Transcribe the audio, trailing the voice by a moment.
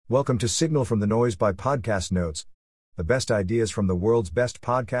Welcome to Signal from the Noise by Podcast Notes, the best ideas from the world's best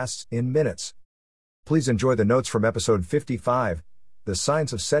podcasts in minutes. Please enjoy the notes from episode 55, The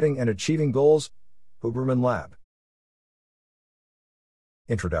Science of Setting and Achieving Goals, Huberman Lab.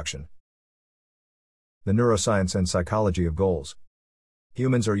 Introduction. The neuroscience and psychology of goals.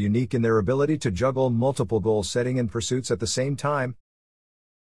 Humans are unique in their ability to juggle multiple goal setting and pursuits at the same time.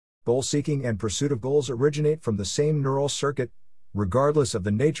 Goal seeking and pursuit of goals originate from the same neural circuit, regardless of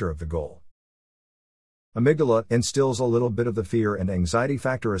the nature of the goal. Amygdala instills a little bit of the fear and anxiety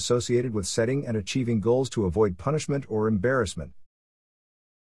factor associated with setting and achieving goals to avoid punishment or embarrassment.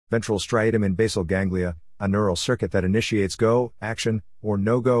 Ventral striatum in basal ganglia, a neural circuit that initiates go, action, or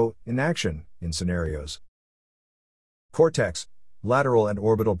no-go, inaction, in scenarios. Cortex, lateral and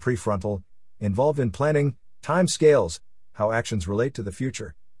orbital prefrontal, involved in planning, time scales, how actions relate to the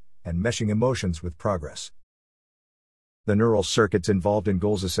future, and meshing emotions with progress. The neural circuits involved in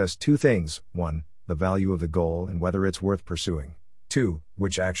goals assess two things: 1, the value of the goal and whether it's worth pursuing; 2,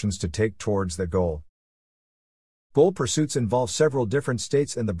 which actions to take towards the goal. Goal pursuits involve several different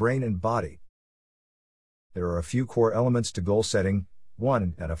states in the brain and body. There are a few core elements to goal setting: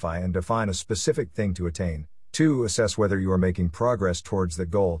 1, identify and define a specific thing to attain; 2, assess whether you are making progress towards the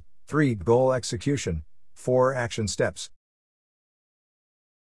goal; 3, goal execution; 4, action steps.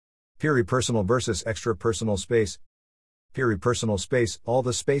 Peripersonal versus extrapersonal space. Peripersonal space, all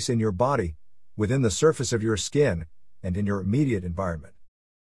the space in your body, within the surface of your skin, and in your immediate environment.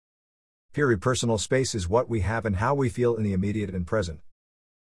 Peripersonal space is what we have and how we feel in the immediate and present.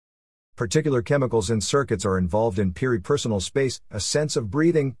 Particular chemicals and circuits are involved in peripersonal space: a sense of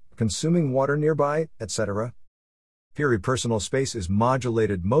breathing, consuming water nearby, etc. Peripersonal space is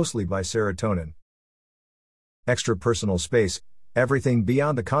modulated mostly by serotonin. Extrapersonal space, everything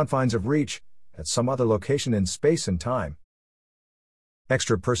beyond the confines of reach, at some other location in space and time.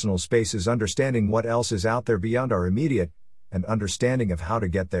 Extrapersonal space is understanding what else is out there beyond our immediate, and understanding of how to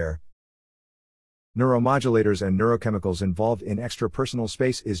get there. Neuromodulators and neurochemicals involved in extrapersonal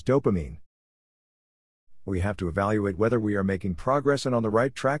space is dopamine. We have to evaluate whether we are making progress and on the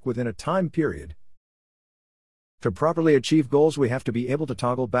right track within a time period. To properly achieve goals, we have to be able to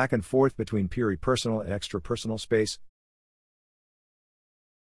toggle back and forth between peripersonal and extrapersonal space.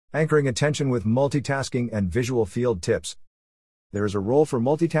 Anchoring attention with multitasking and visual field tips. There is a role for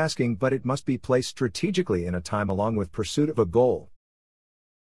multitasking, but it must be placed strategically in a time along with pursuit of a goal.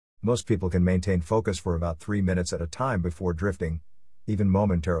 Most people can maintain focus for about 3 minutes at a time before drifting, even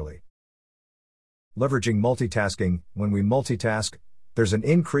momentarily. Leveraging multitasking. When we multitask, there's an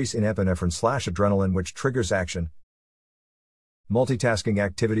increase in epinephrine/adrenaline, which triggers action. Multitasking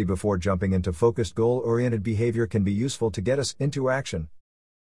activity before jumping into focused goal-oriented behavior can be useful to get us into action.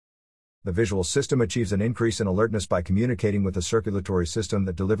 The visual system achieves an increase in alertness by communicating with the circulatory system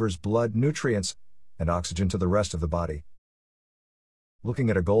that delivers blood, nutrients, and oxygen to the rest of the body.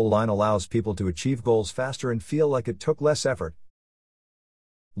 Looking at a goal line allows people to achieve goals faster and feel like it took less effort.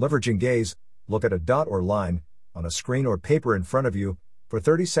 Leveraging gaze. Look at a dot or line, on a screen or paper in front of you, for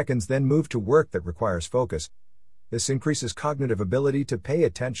 30 seconds, then move to work that requires focus. This increases cognitive ability to pay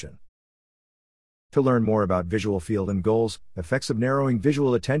attention. To learn more about visual field and goals, Effects of Narrowing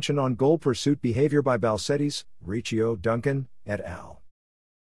Visual Attention on Goal Pursuit Behavior by Balcetis, Riccio, Duncan, et al.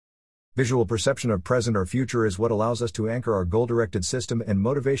 Visual perception of present or future is what allows us to anchor our goal-directed system and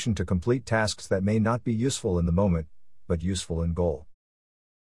motivation to complete tasks that may not be useful in the moment, but useful in goal.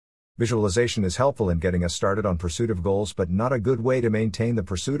 Visualization is helpful in getting us started on pursuit of goals, but not a good way to maintain the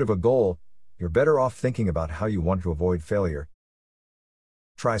pursuit of a goal. You're better off thinking about how you want to avoid failure.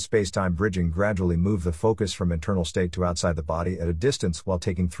 Try space-time bridging. Gradually move the focus from internal state to outside the body at a distance while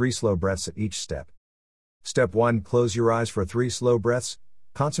taking 3 slow breaths at each step. Step 1. Close your eyes for 3 slow breaths,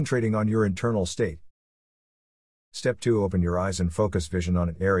 concentrating on your internal state. Step 2. Open your eyes and focus vision on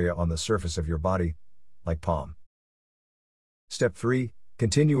an area on the surface of your body, like palm. Step 3.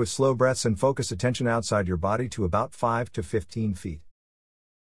 Continue with slow breaths and focus attention outside your body to about 5 to 15 feet.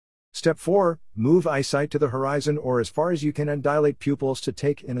 Step 4. Move eyesight to the horizon or as far as you can and dilate pupils to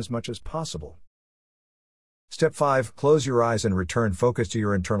take in as much as possible. Step 5. Close your eyes and return focus to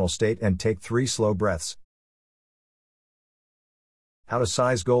your internal state and take 3 slow breaths. How to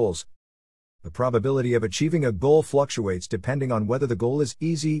size goals. The probability of achieving a goal fluctuates depending on whether the goal is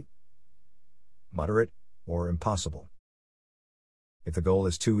easy, moderate, or impossible. If the goal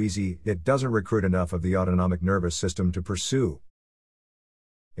is too easy, it doesn't recruit enough of the autonomic nervous system to pursue.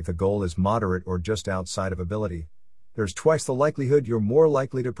 If the goal is moderate or just outside of ability, there's twice the likelihood you're more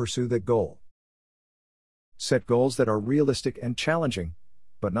likely to pursue that goal. Set goals that are realistic and challenging,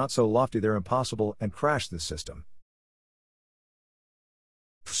 but not so lofty they're impossible, and crash the system.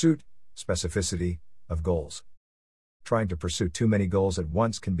 Pursuit, specificity, of goals. Trying to pursue too many goals at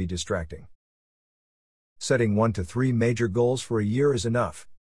once can be distracting. Setting 1 to 3 major goals for a year is enough.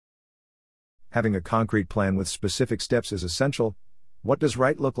 Having a concrete plan with specific steps is essential. What does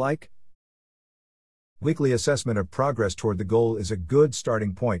right look like? Weekly assessment of progress toward the goal is a good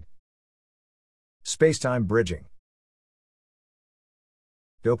starting point. Space-time bridging.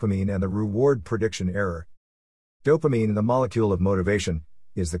 Dopamine and the reward prediction error. Dopamine, the molecule of motivation,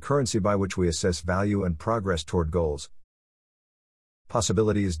 is the currency by which we assess value and progress toward goals.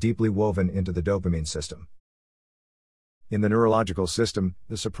 Possibility is deeply woven into the dopamine system. In the neurological system,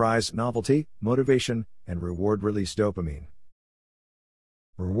 the surprise, novelty, motivation, and reward release dopamine.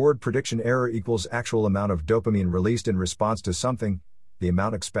 Reward prediction error equals actual amount of dopamine released in response to something, the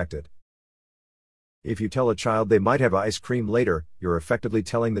amount expected. If you tell a child they might have ice cream later, you're effectively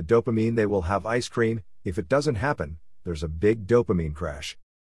telling the dopamine they will have ice cream. If it doesn't happen, there's a big dopamine crash.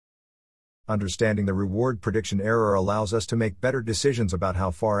 Understanding the reward prediction error allows us to make better decisions about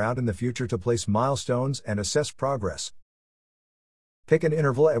how far out in the future to place milestones and assess progress. Pick an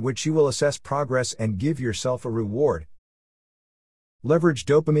interval at which you will assess progress and give yourself a reward. Leverage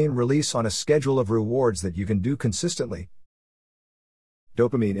dopamine release on a schedule of rewards that you can do consistently.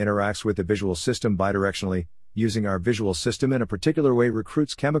 Dopamine interacts with the visual system bidirectionally. Using our visual system in a particular way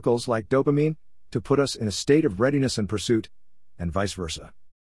recruits chemicals like dopamine to put us in a state of readiness and pursuit, and vice versa.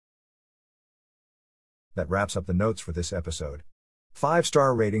 That wraps up the notes for this episode.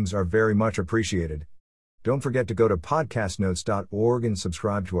 5-star ratings are very much appreciated. Don't forget to go to podcastnotes.org and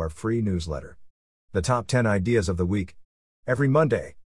subscribe to our free newsletter. The top 10 ideas of the week. Every Monday.